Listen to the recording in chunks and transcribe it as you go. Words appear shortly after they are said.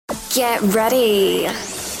Get ready.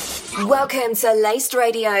 Welcome to Laced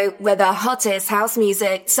Radio, where the hottest house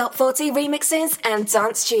music, top 40 remixes, and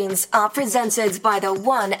dance tunes are presented by the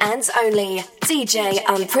one and only DJ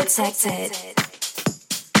Unprotected.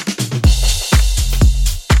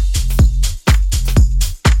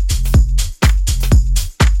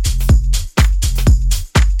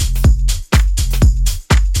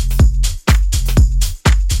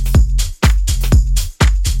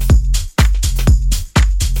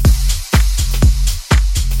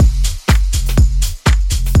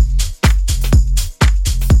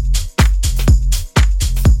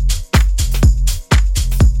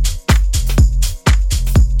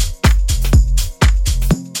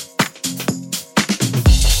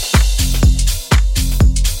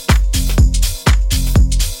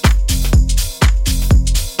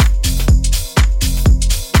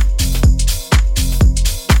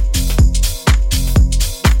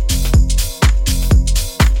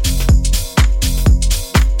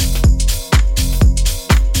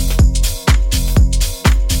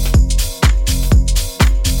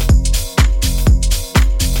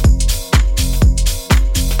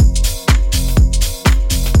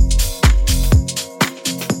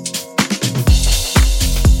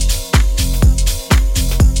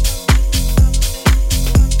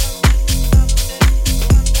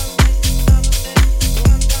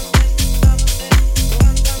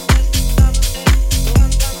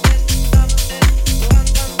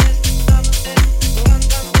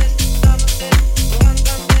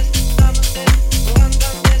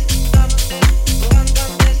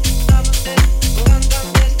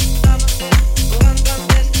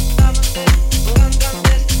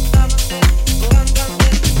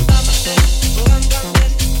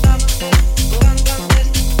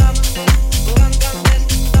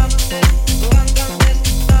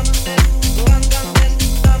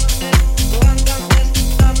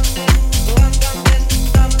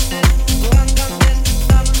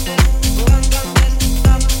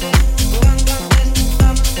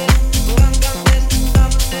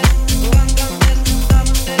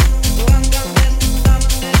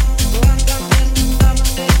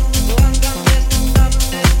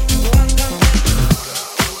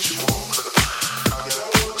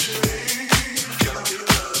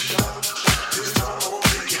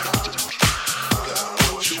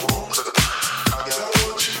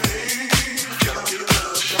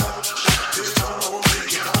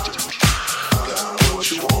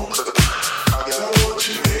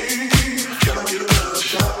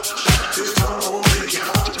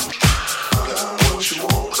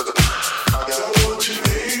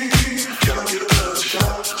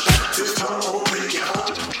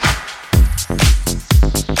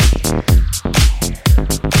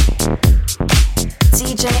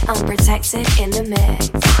 Unprotected in the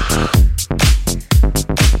mix.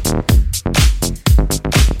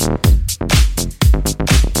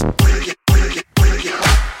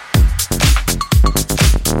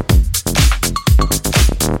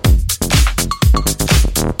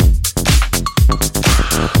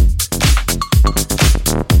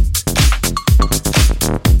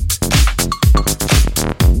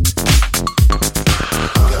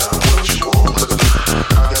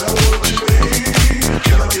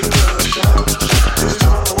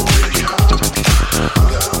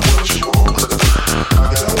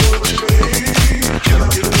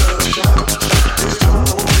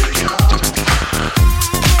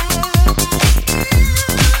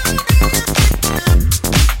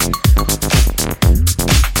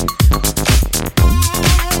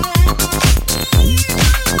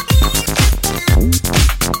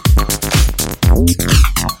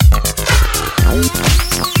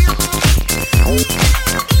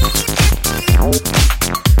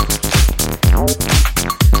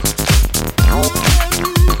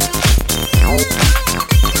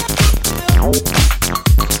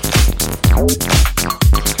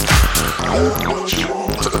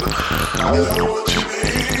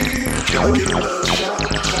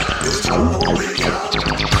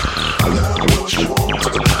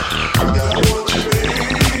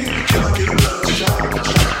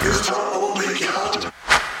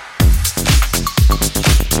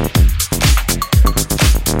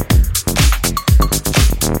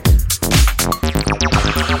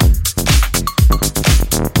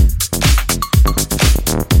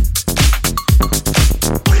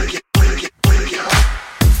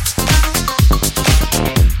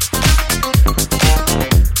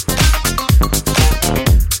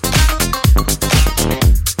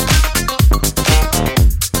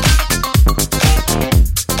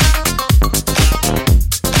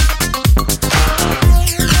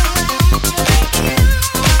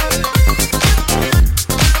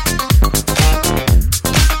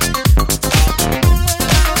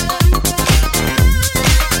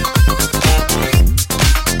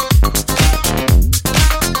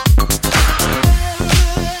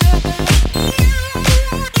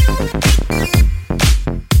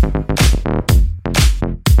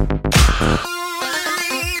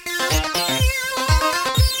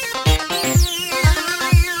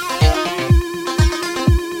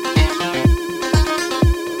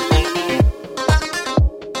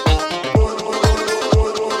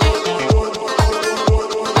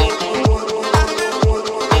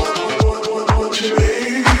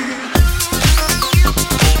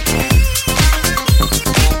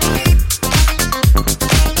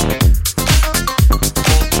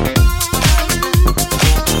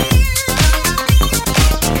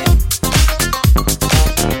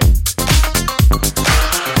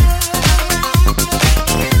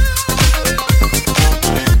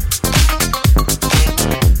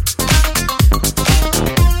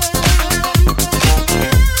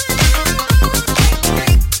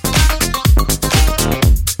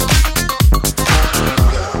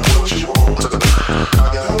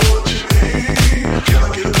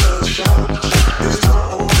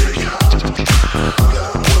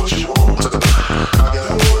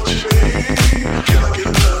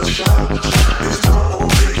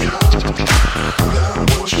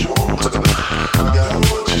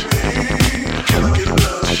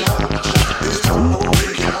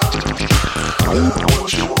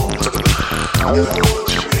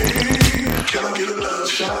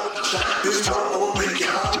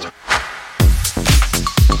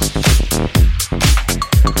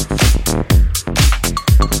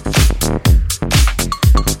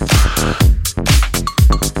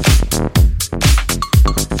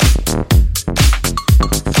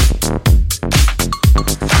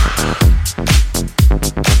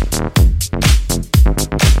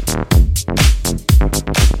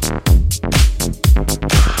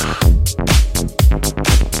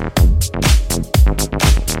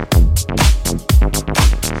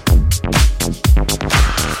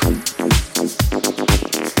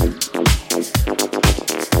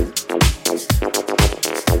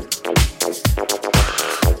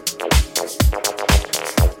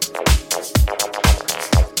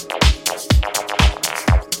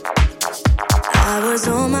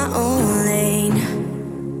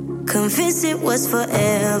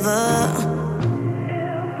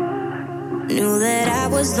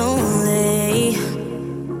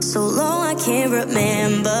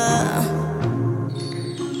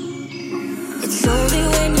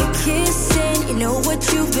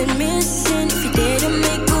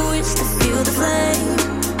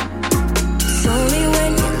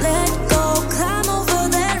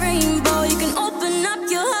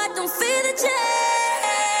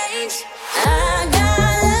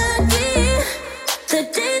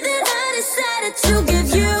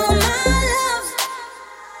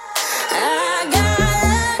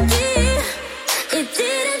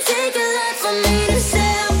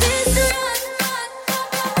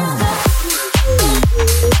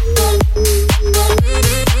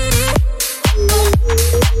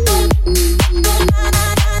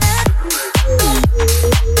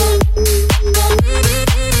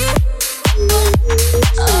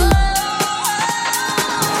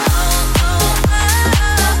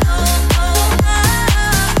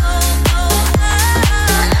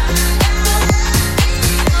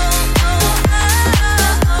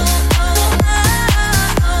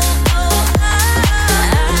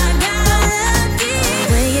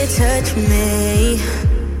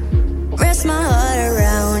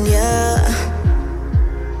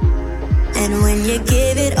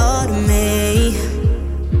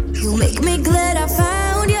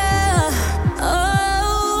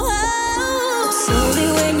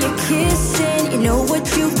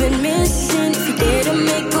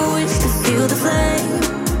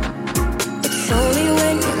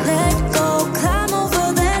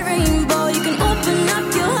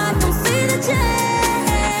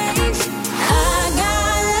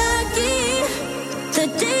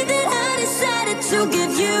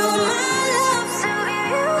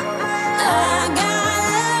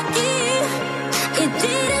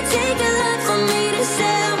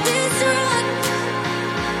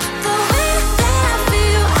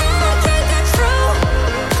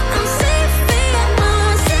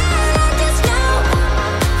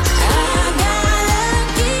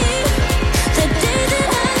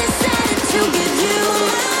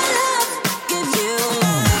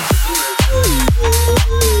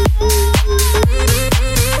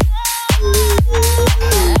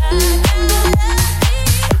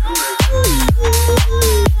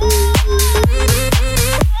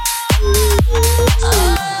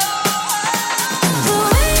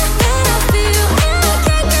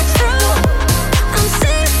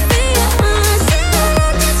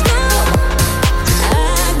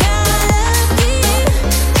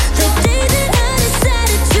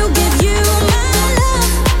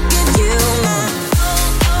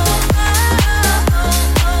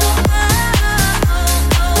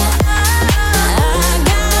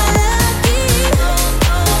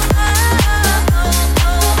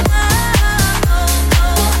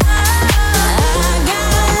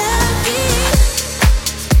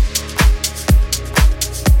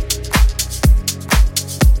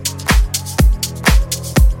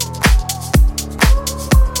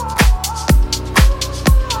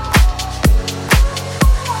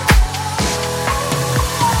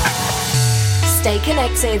 Stay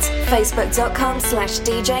connected.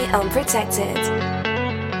 Facebook.com/DJ Unprotected.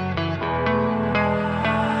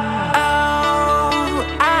 Oh,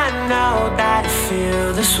 I know that I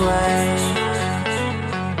feel this way.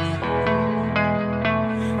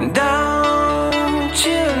 Don't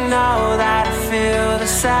you know that I feel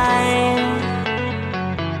the same?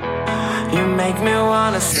 You make me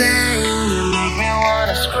wanna sing, you make me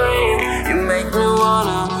wanna scream, you make me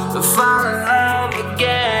wanna fall in love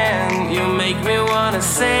again. You make me wanna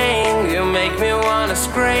sing, you make me wanna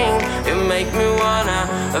scream, you make me wanna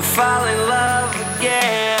fall in love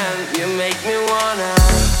again. You make me wanna.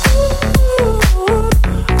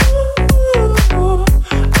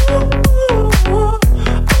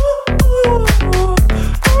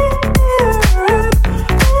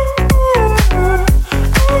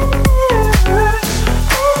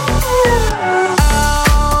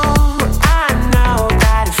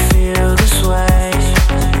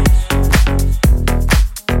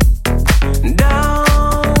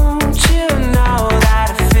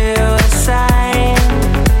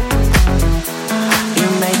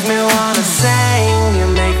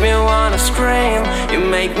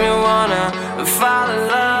 make me wanna fall in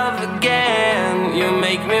love again. You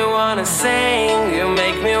make me wanna sing, you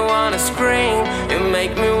make me wanna scream, you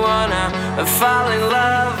make me wanna fall in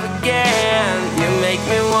love again. You make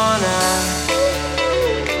me wanna,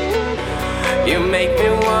 you make me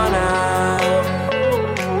wanna,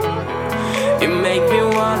 you make me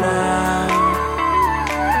wanna,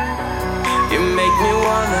 you make me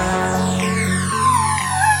wanna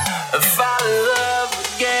fall in love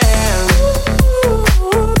again.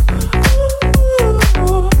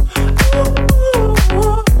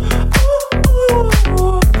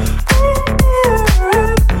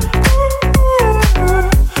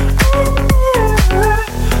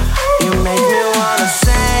 You make me wanna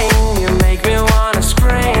sing, you make me wanna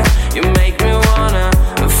scream,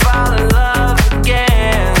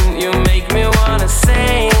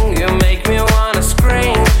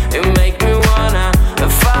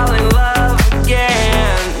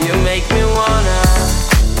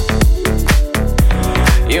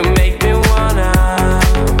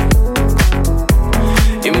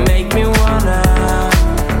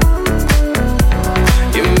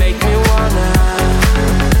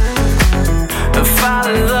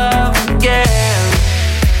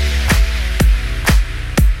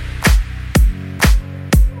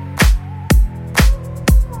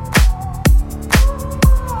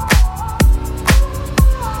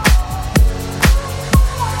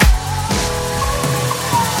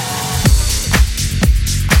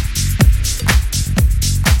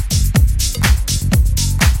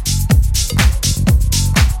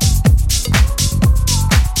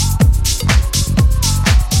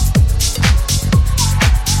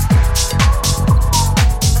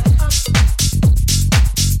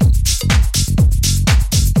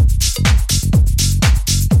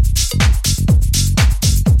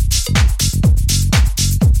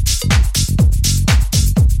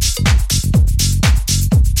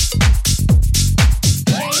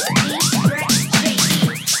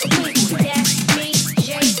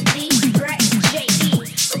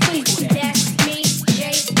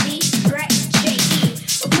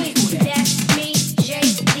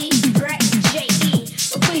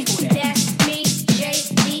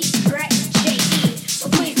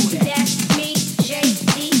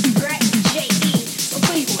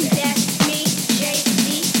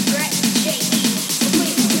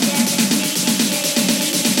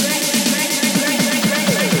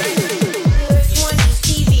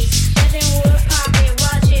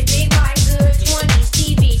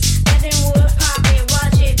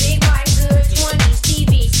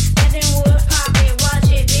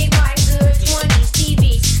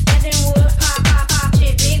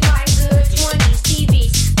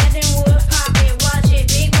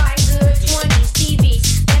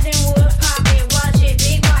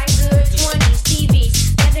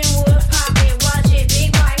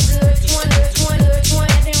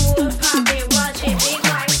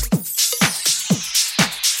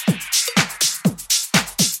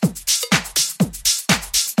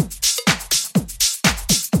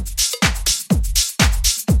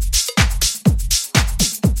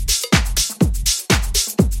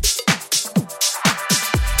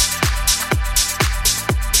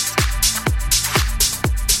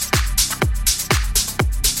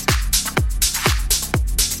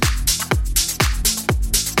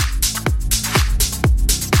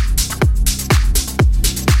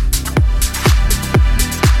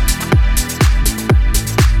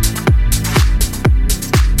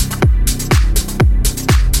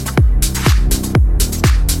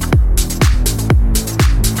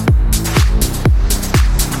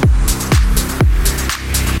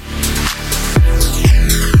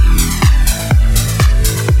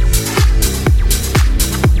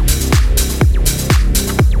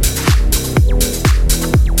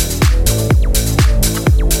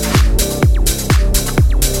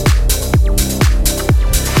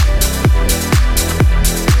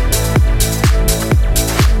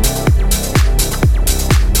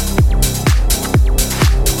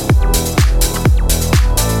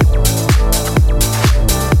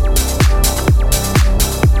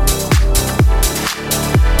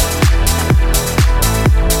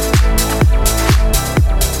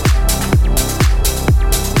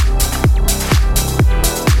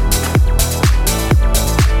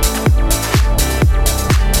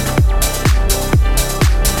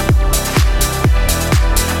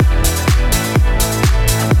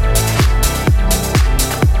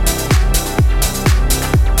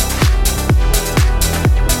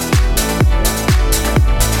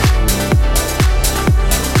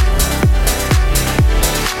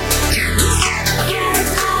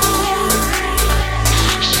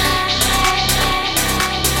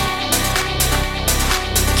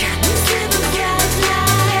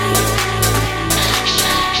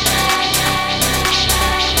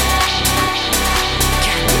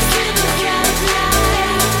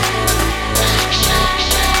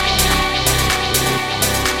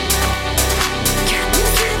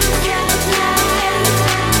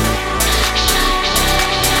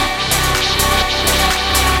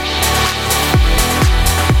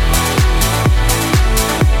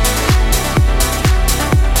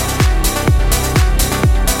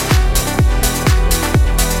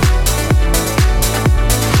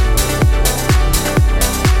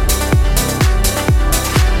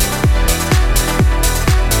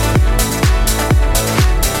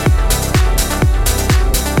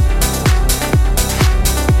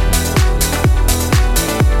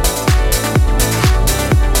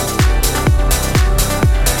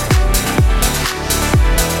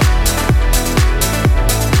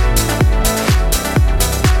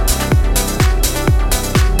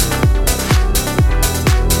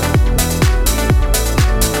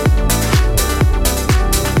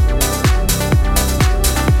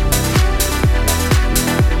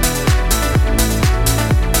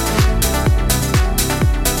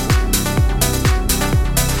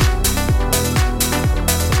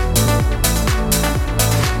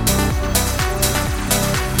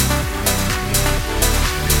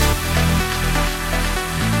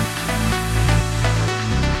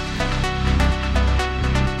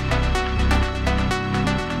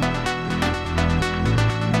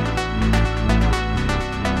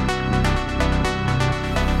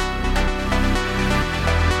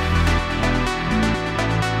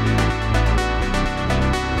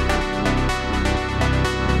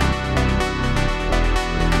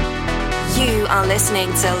 are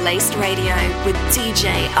listening to Laced Radio with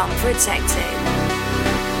DJ Unprotected.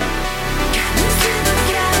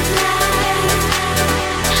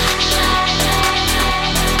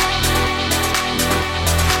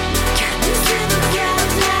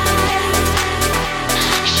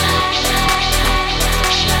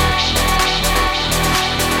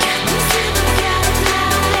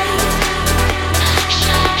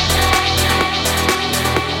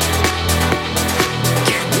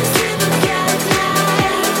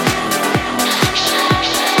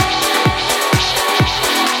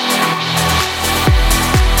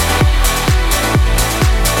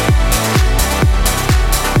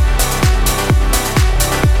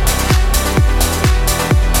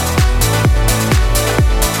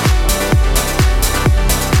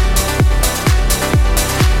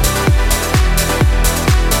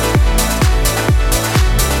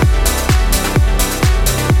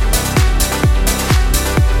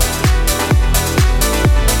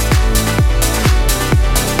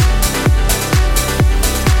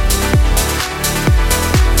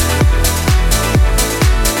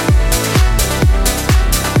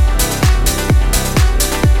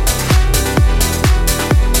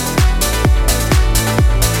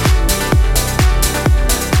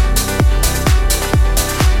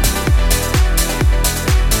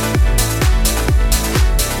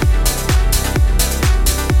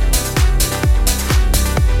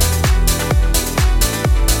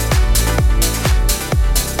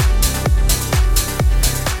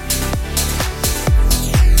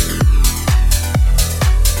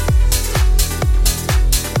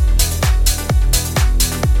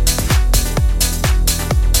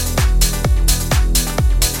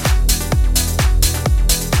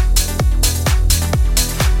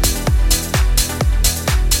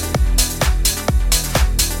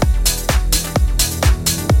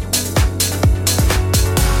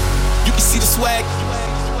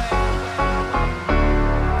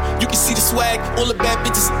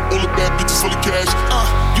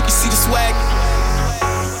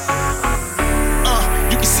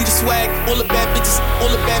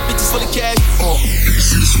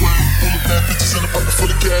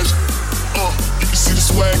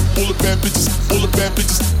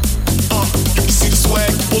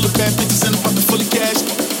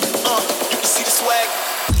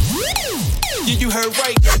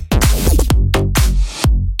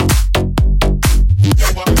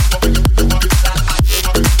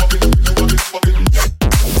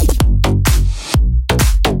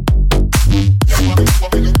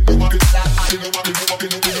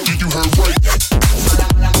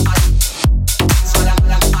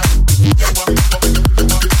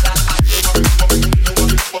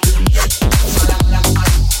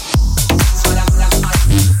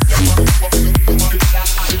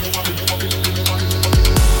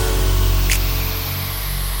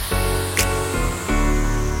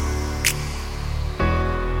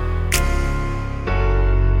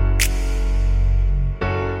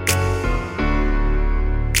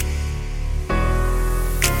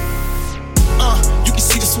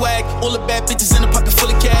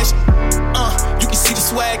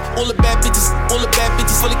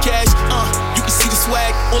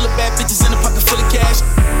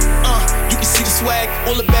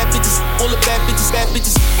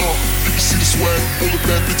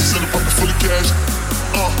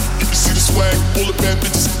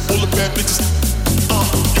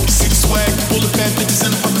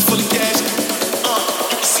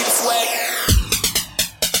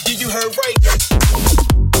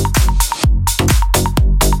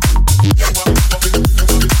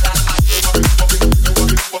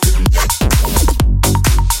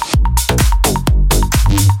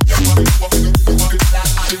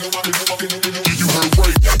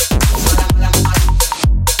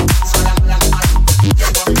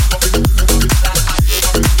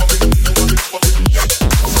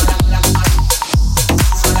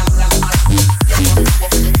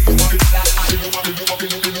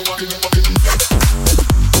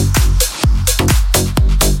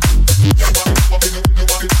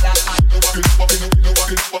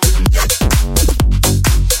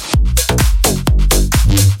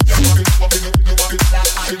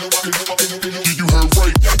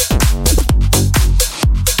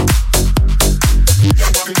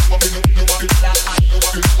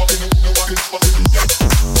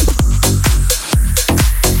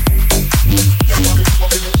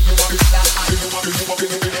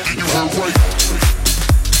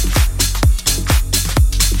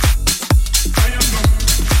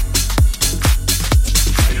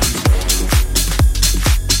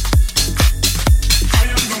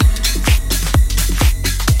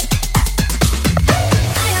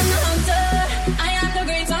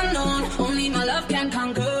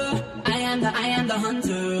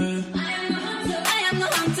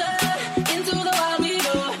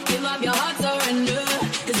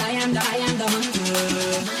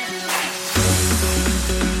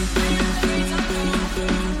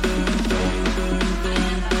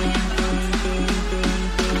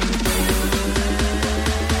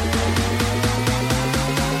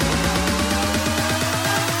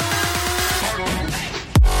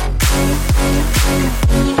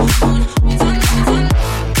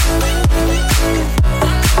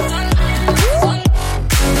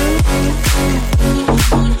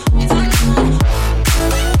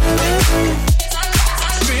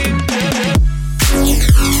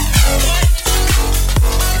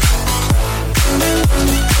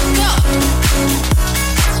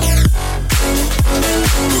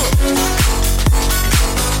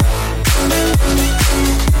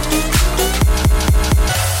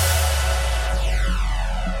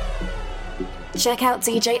 Check out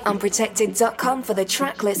DJUnprotected.com for the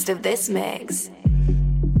track list of this mix.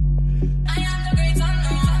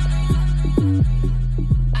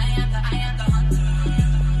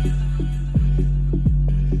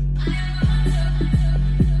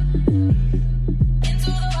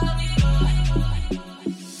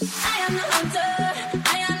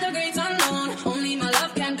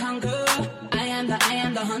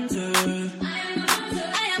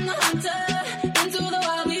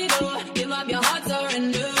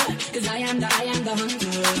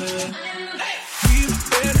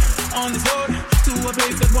 On this road to a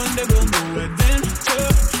place that one day we'll know. Adventure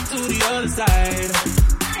to the other side.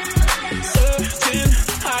 Searching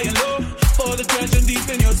high and low for the treasure deep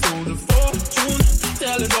in your soul. The fortune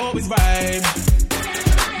teller's always right.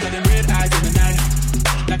 Got them red eyes in the night,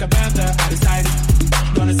 like a panther out of sight.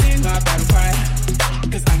 Gonna sing my battle cry,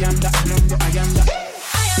 'cause I am the hunter.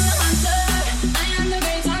 I am the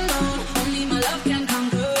great unknown. Only my love can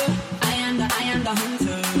conquer. I am the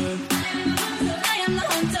hunter.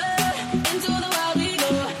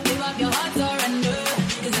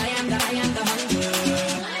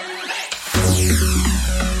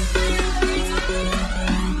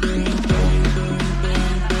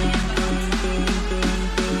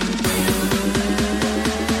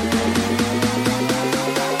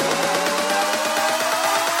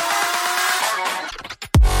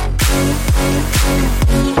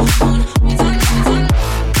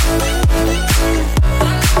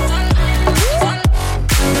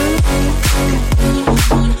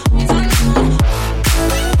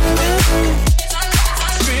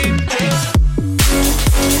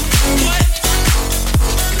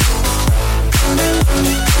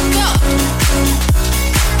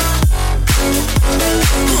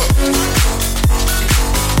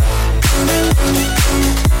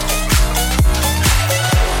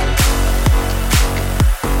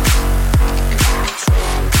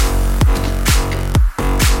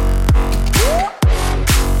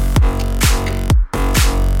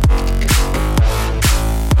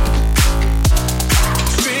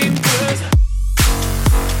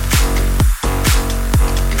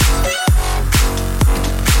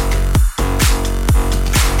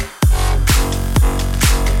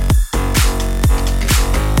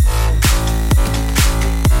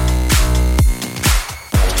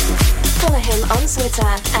 Twitter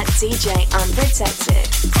at DJ Unprotected.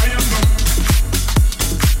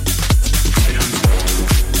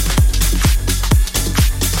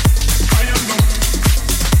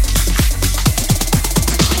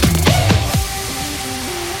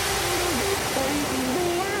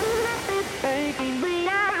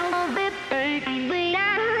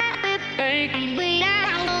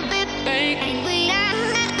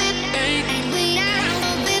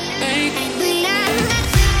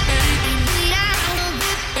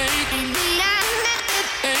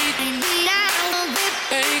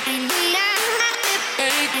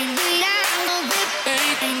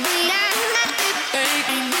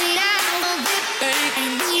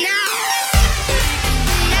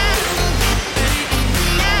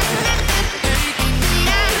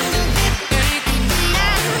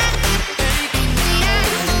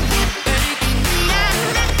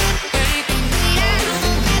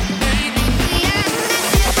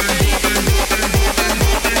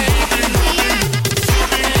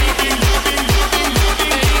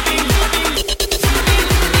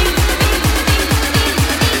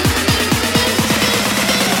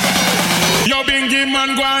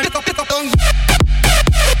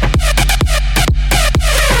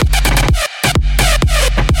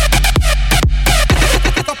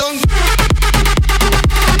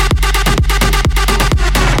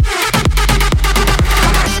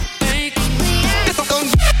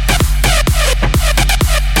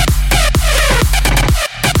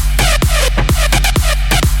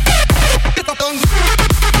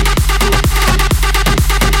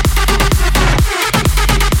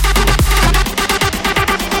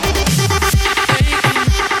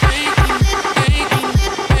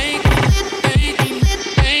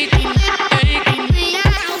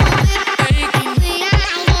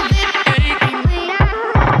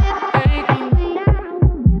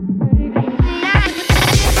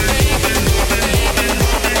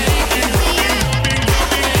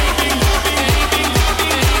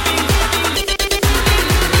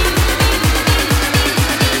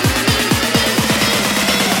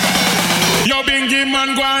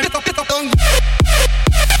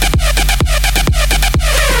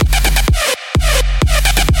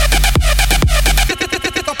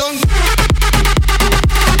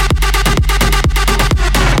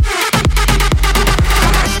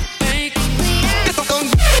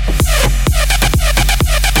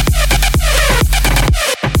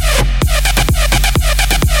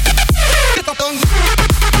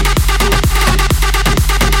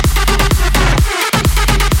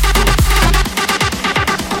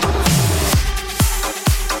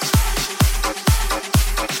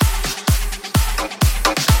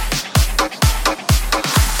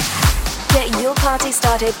 party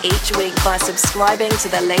started each week by subscribing to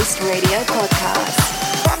the Laced Radio podcast.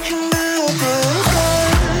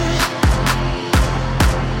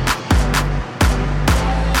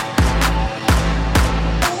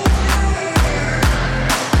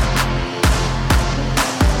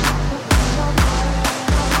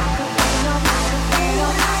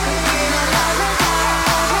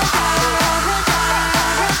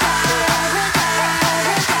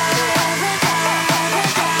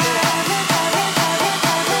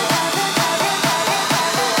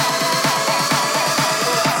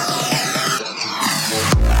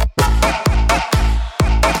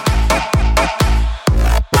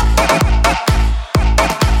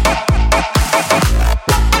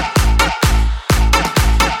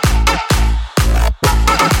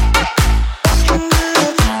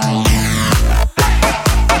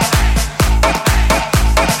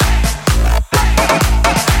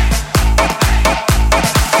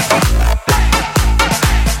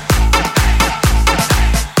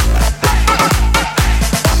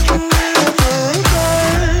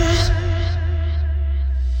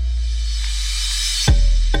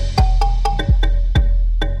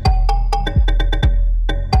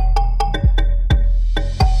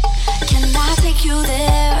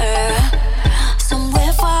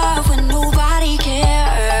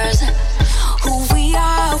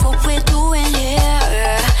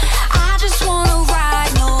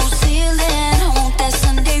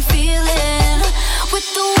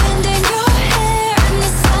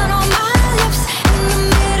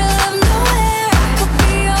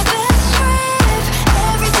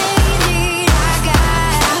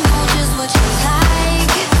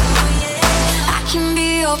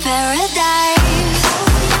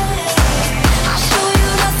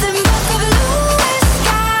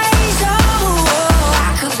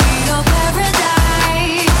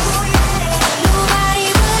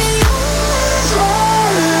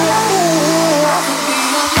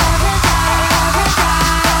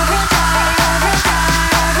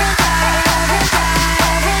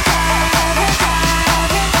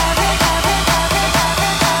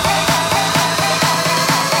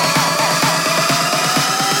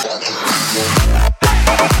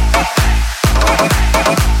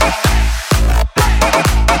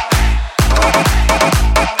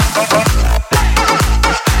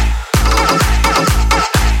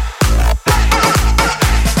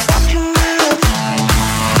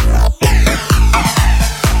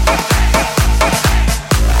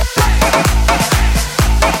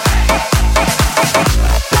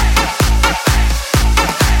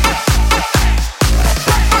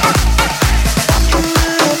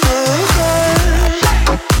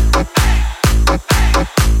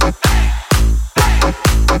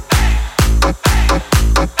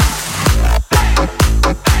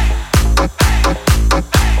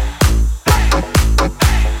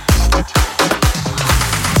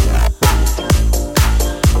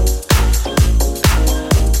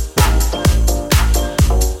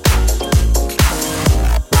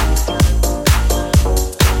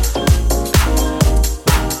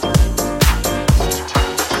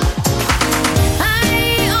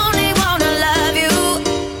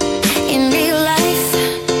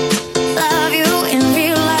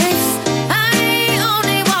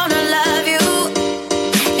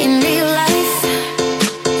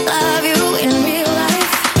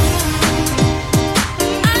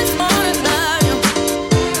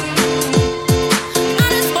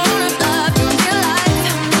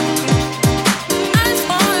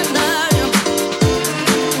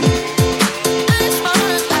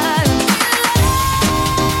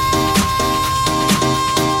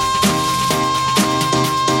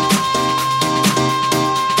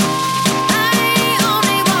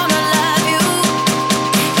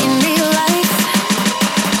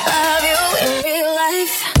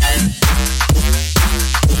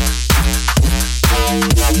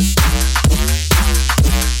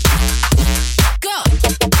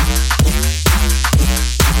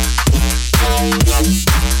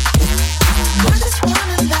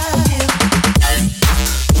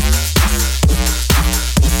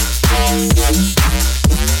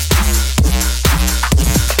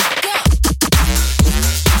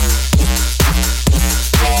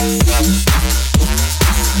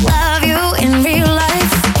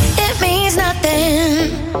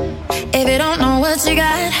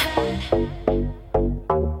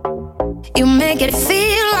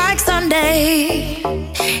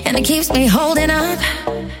 keeps me holding up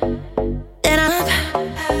and up.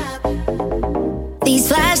 These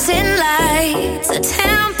flashing lights are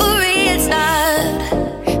temporary, it's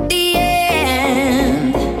not the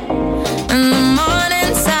end. And the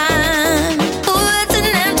morning sun, what's an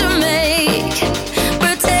end to make?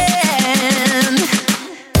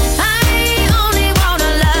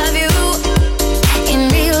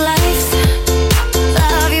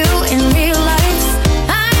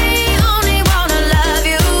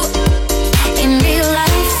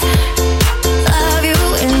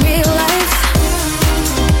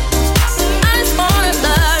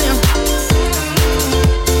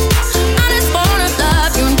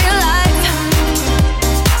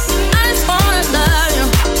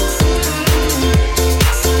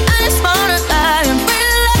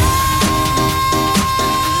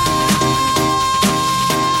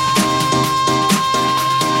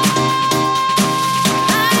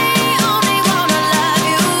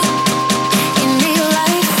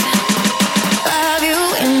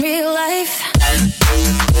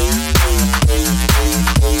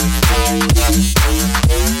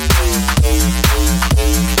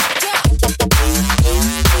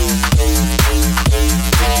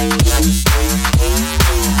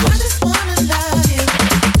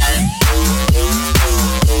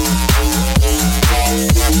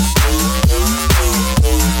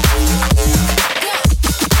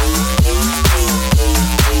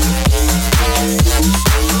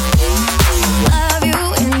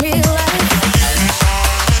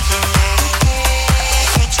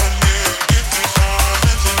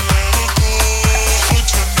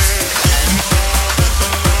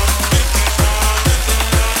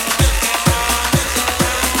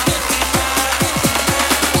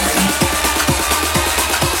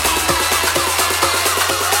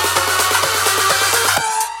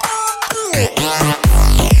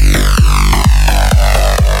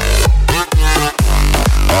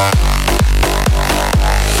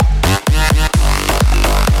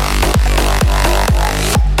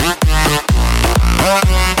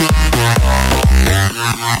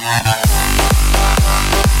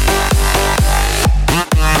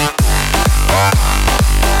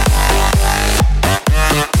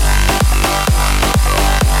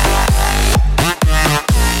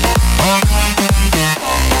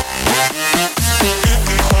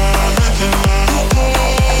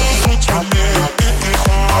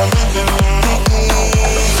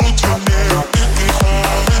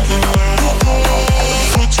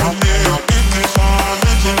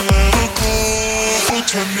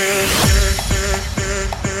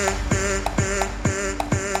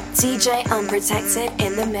 Unprotected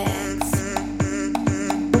in the mix.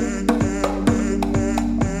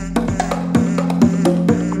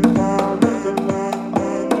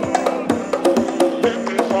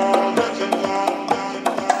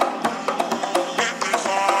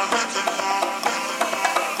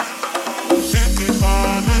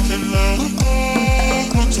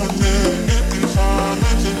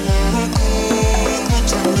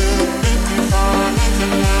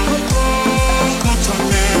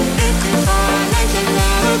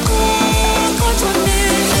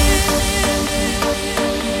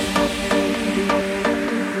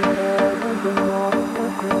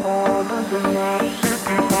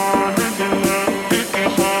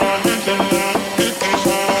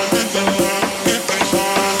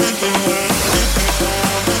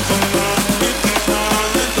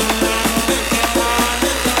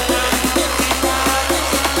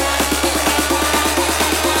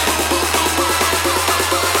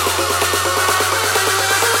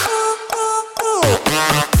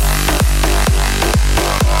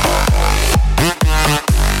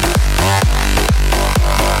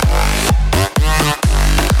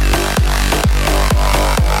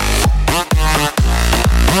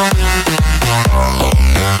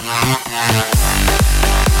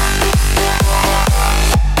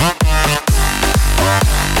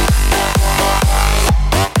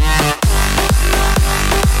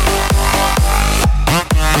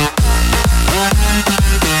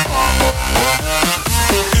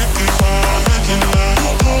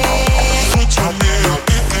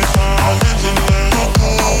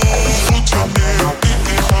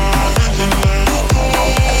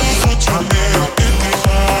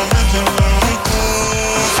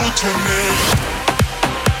 To me.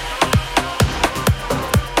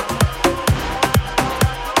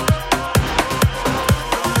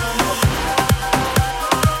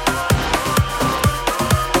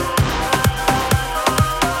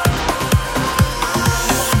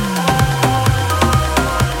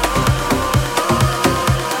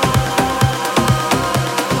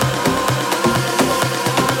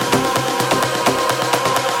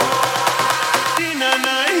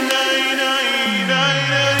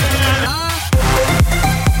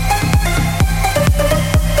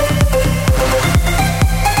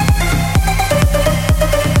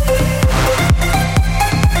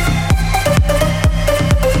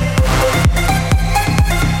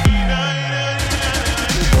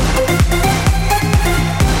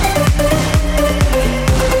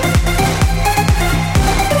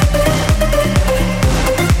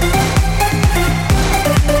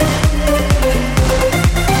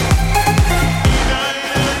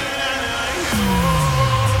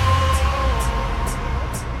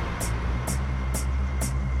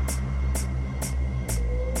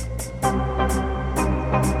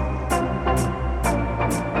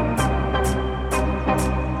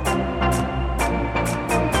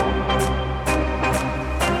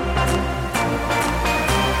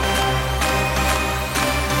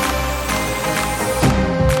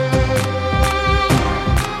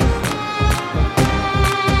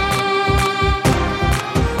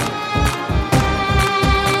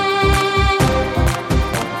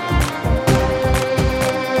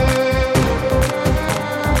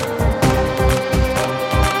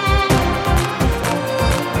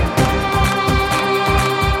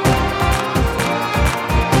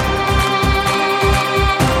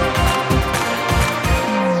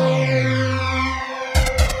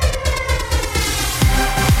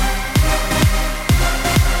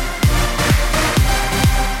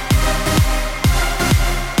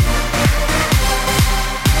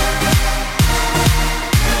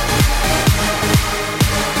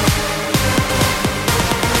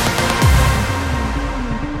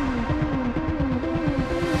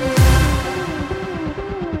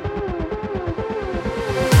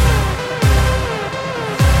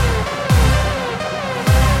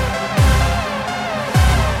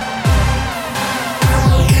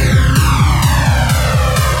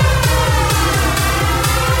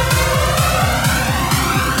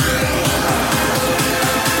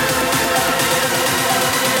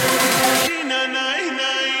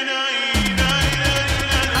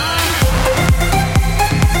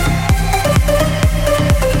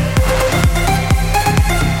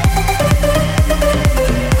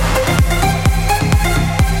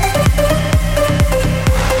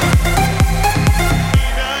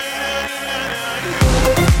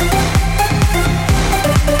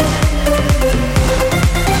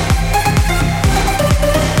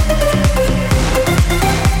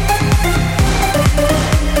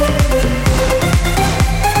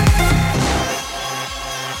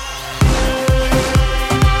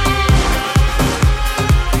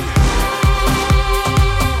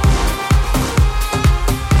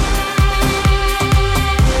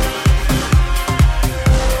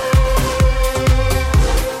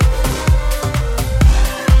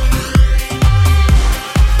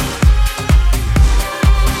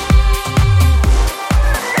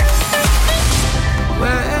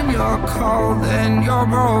 you're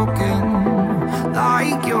broken,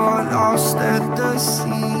 like you're lost at the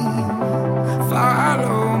sea.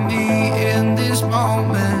 Follow me in this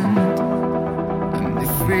moment and be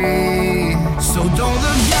free. So don't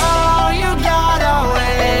look down, you gotta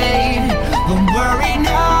wait. Don't worry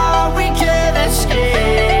now, we can't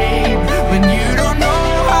escape. When you don't know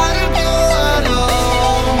how to go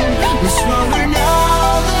alone, we're stronger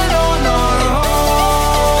now than on our own.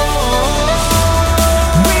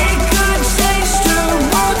 We could change the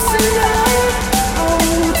world tonight, oh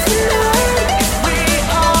tonight. If we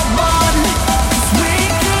are one, 'cause we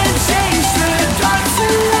can change the dark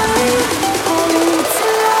tonight, oh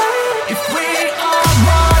tonight. If we are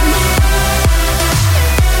one.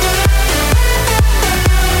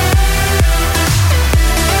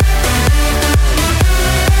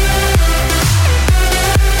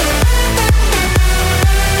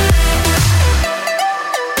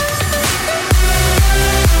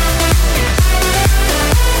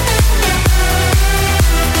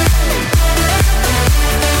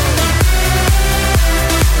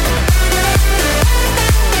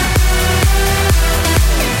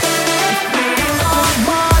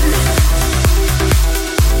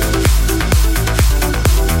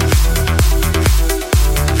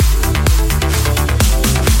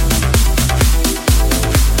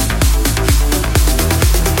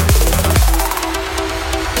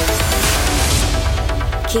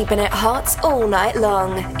 Keeping it hot all night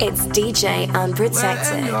long. It's DJ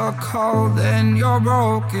Unprotected. When you're cold and you're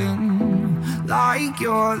broken, like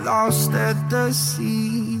you're lost at the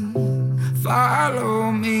sea.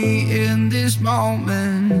 Follow me in this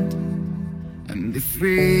moment and be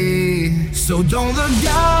free. So don't look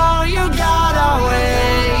down, you gotta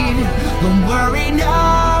wait. Don't worry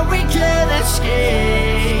now, we can't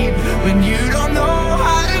escape. When you don't know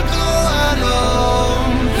how to go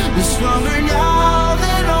alone, we're stronger now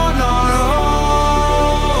than on our own.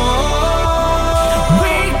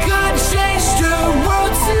 We could change the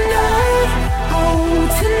world tonight, oh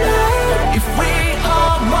tonight. If we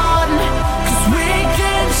are one, 'cause we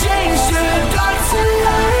can change the dark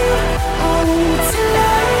tonight, oh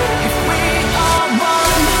tonight. If we are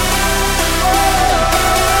one, oh.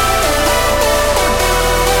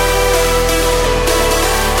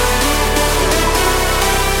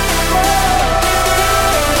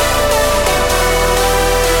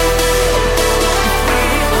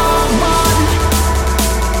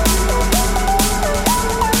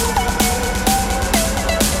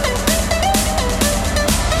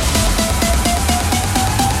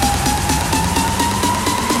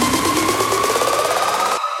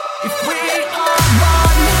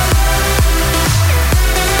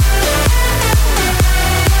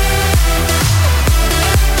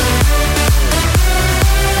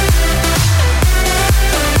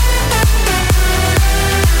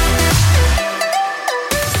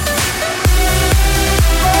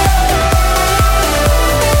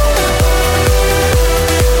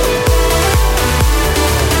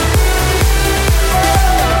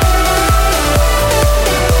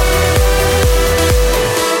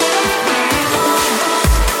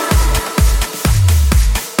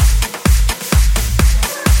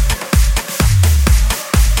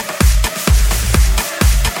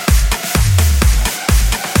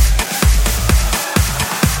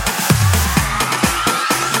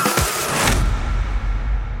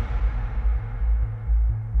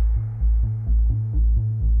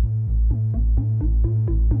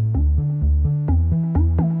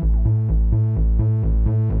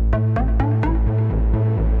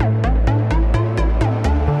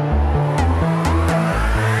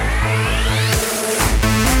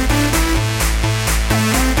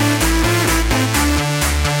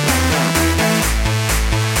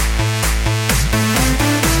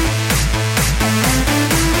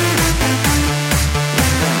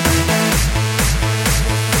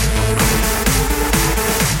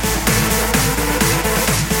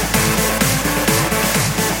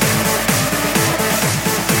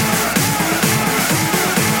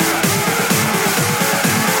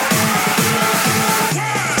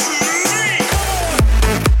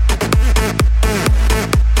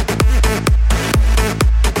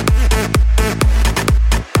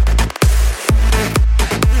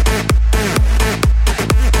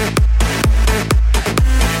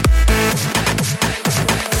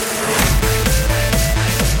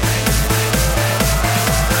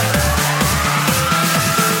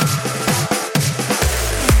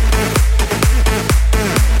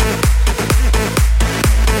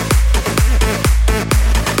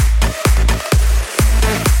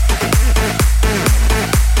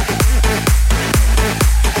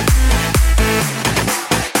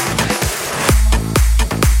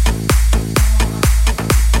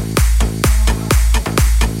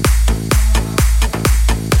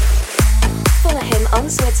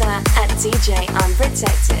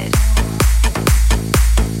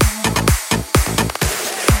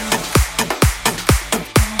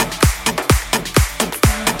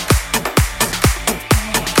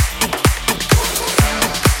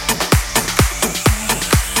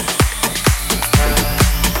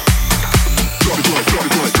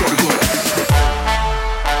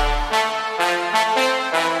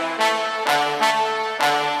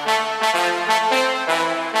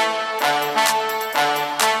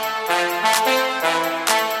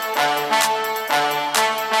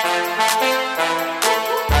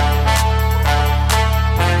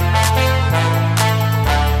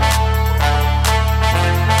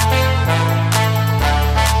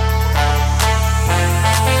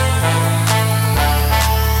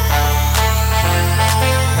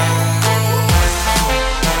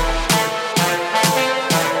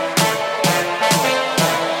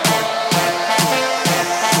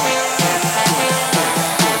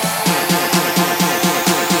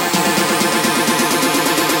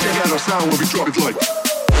 sound when we drop it like.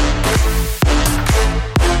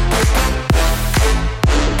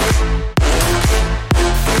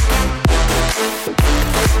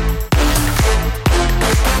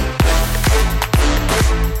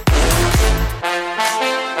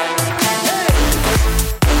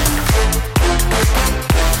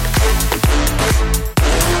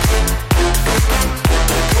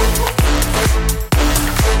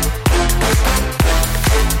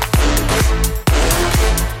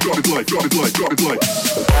 Drop it like, drop it like.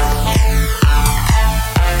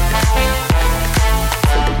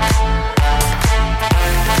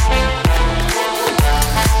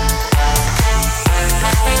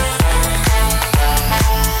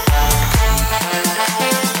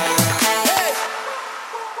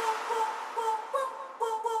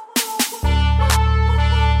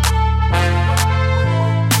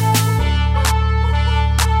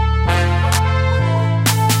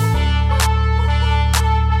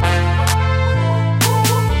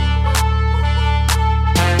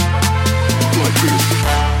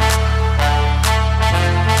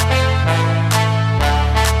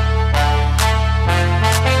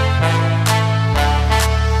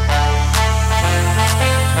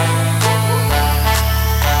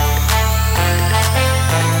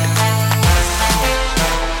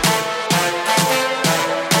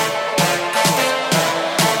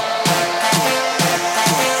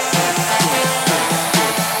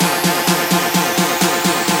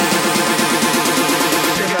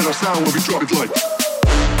 Sound when we drop it like.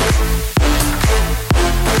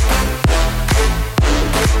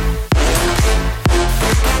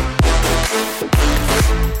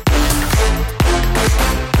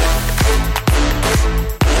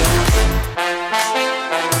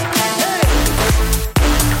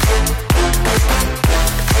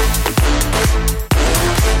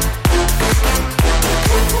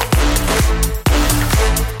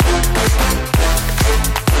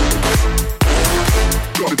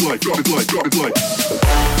 Drop it like, drop it like.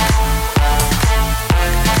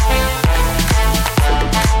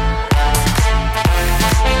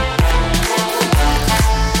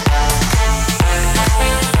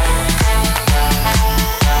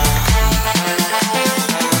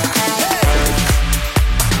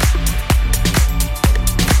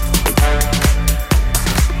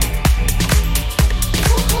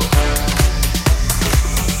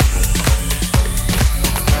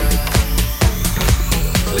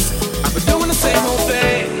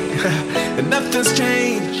 Nothing's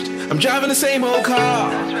changed. I'm driving the same old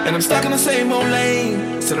car, and I'm stuck in the same old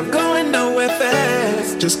lane. Said I'm going nowhere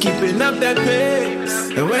fast, just keeping up that pace.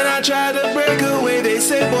 And when I try to break away, they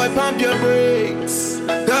say, boy, pump your brakes.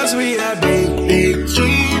 Cause we are big, big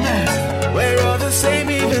dreamers. We're all the same,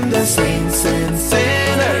 even the saints and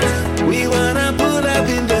sinners. We wanna pull up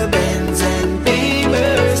in the Benz and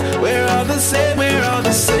Beamers. We're all the same, we're all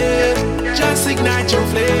the same. Just ignite your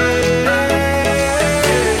flame.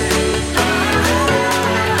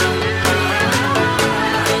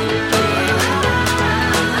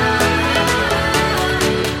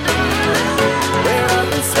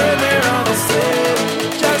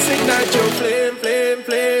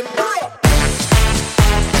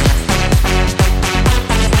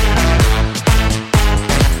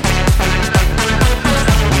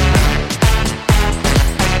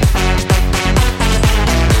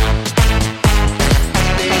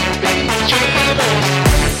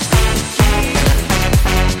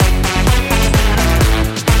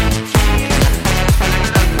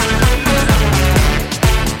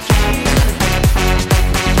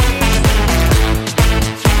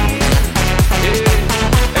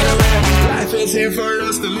 Here for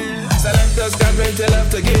us to live. Selectors got plenty love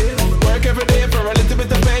to give. Work every day for a little bit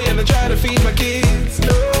of pay and I try to feed my kids.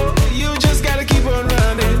 No, you just gotta keep on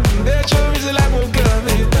running. Their choice is like won't come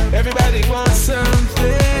in. Everybody wants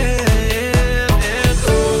something. And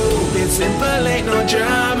oh, it's simple, ain't no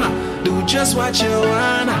drama. Do just what you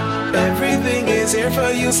wanna. Everything is here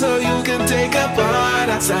for you so you can take a part.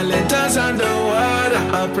 Silent us underwater,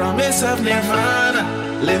 a promise of nirvana.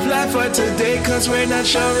 Live life for today, cause we're not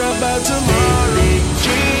sure about tomorrow. Big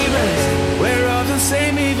dreamers, we're all the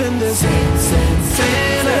same, even the saints and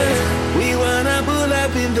sinners. We wanna pull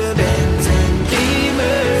up in the Benz and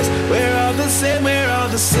Beamers. We're all the same, we're all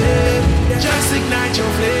the same. Just ignite your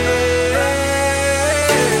flame.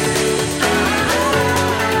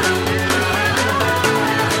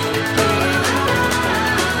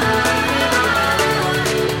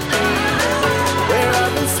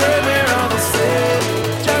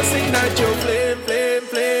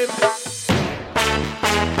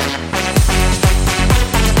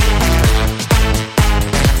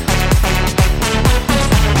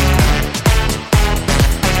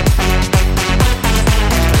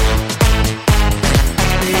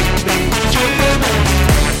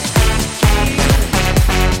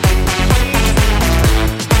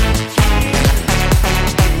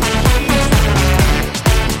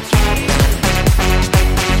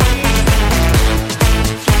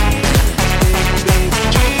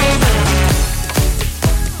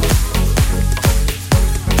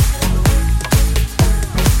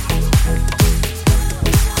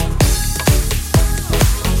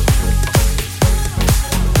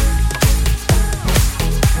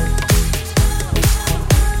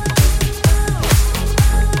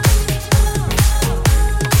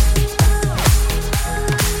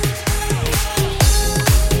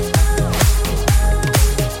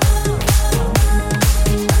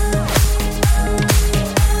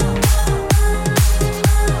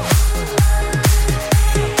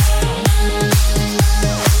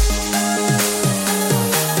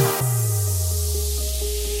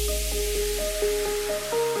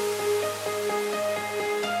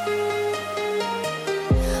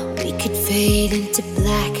 fade into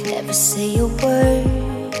black, never say a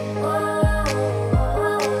word.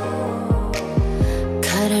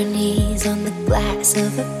 Cut our knees on the glass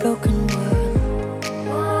of a broken world.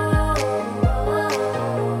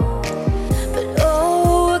 But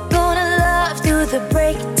oh, we're gonna love through the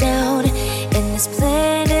breakdown. In this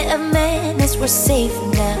planet of madness, we're safe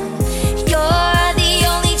now. You're the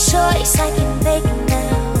only choice I can make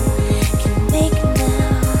now. Can make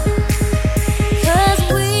now. 'Cause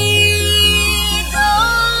we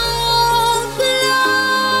don't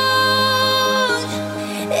belong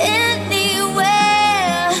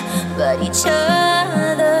anywhere but each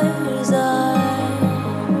other's arms.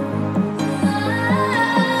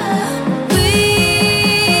 We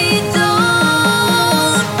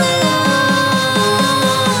don't belong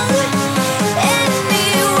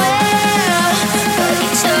anywhere but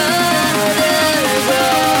each other's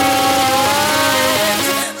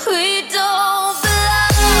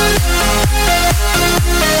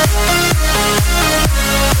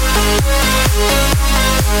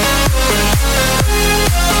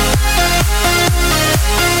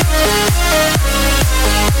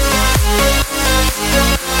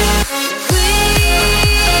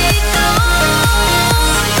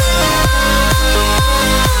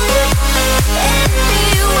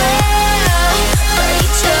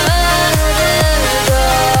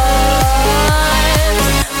arms.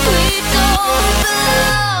 We don't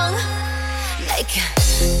belong. Like a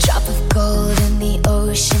drop of gold in the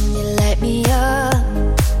ocean, you light me up.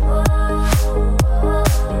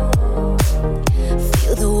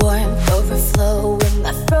 Feel the warmth overflow in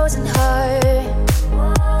my frozen heart.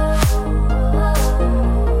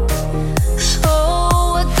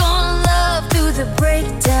 Oh, we're gonna love through the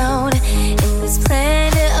breakdown. In this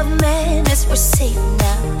planet of madness, we're safe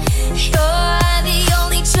now. You're the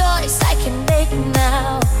only choice I can make now.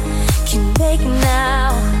 Can make now.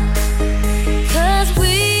 'Cause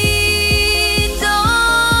we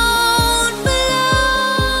don't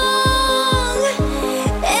belong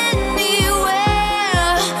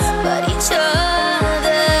anywhere but each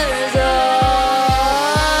other's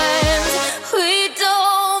arms. We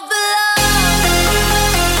don't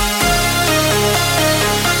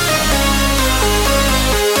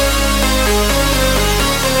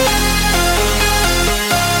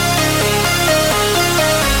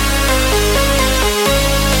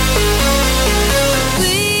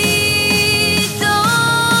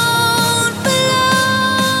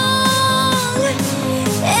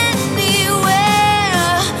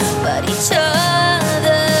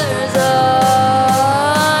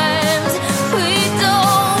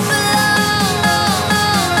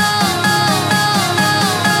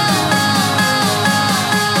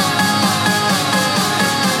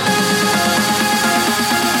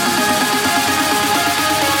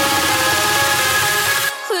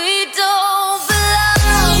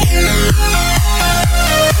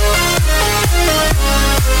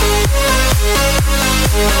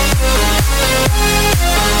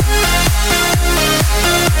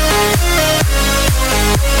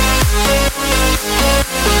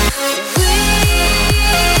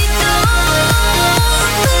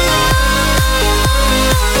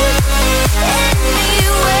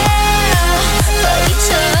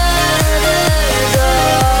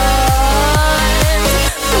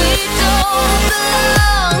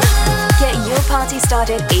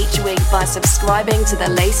Started each week by subscribing to the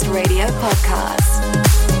Laced Radio podcast.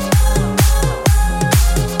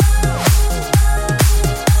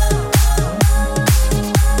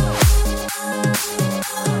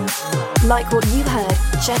 Like what you heard?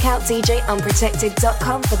 Check out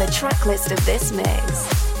DJUnprotected.com for the track list of this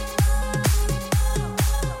mix.